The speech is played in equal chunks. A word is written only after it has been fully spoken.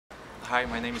Hi,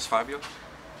 my name is Fabio.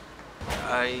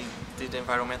 I did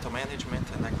environmental management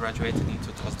and I graduated in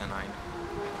 2009.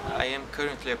 I am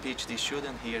currently a PhD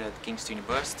student here at Kingston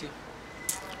University.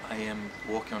 I am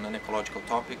working on an ecological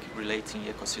topic relating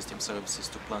ecosystem services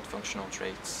to plant functional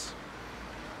traits.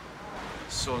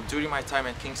 So during my time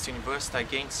at Kingston University, I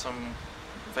gained some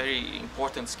very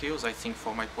important skills, I think,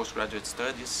 for my postgraduate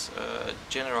studies.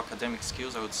 General academic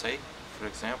skills, I would say, for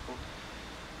example,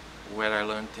 where I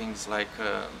learned things like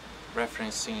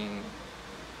referencing,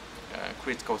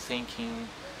 critical thinking,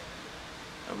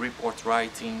 report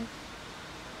writing,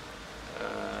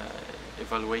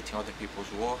 evaluating other people's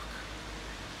work,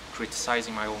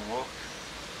 criticizing my own work.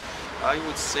 I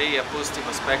would say a positive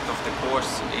aspect of the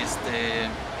course is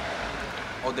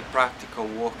all the practical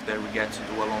work that we get to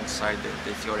do alongside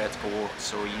the theoretical work.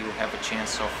 So you have a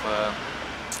chance of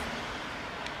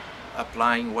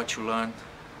applying what you learned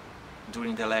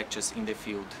during the lectures in the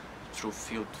field, through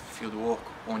field work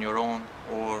on your own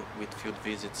or with field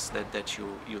visits that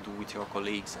you do with your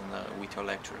colleagues and with your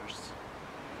lecturers.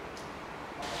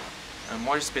 And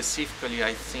more specifically,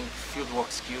 I think fieldwork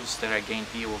skills that I gained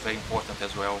here were very important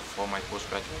as well for my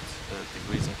postgraduate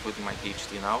degrees, including my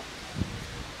PhD now,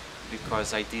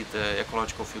 because I did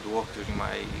ecological fieldwork during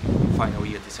my final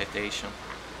year dissertation,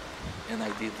 and I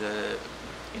did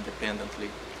independently,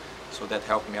 so that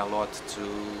helped me a lot to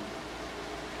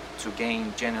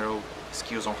gain general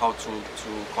skills on how to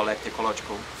collect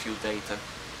ecological field data,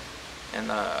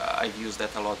 and I've used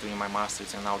that a lot during my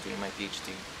master's and now during my PhD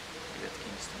here at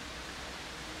Kingston.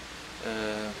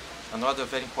 Another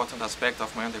very important aspect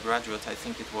of my undergraduate, I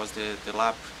think it was the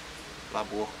lab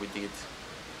work we did,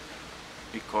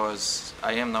 because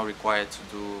I am now required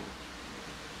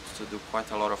to do quite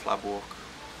a lot of lab work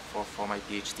for my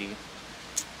PhD,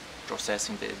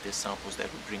 processing the samples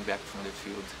that we bring back from the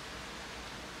field.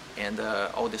 And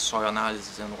all the soil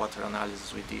analysis and water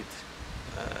analysis we did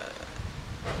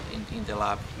in the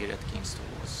lab here at Kingston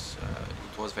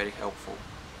was very helpful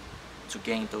to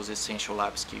gain those essential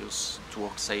lab skills to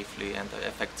work safely and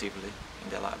effectively in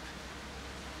the lab.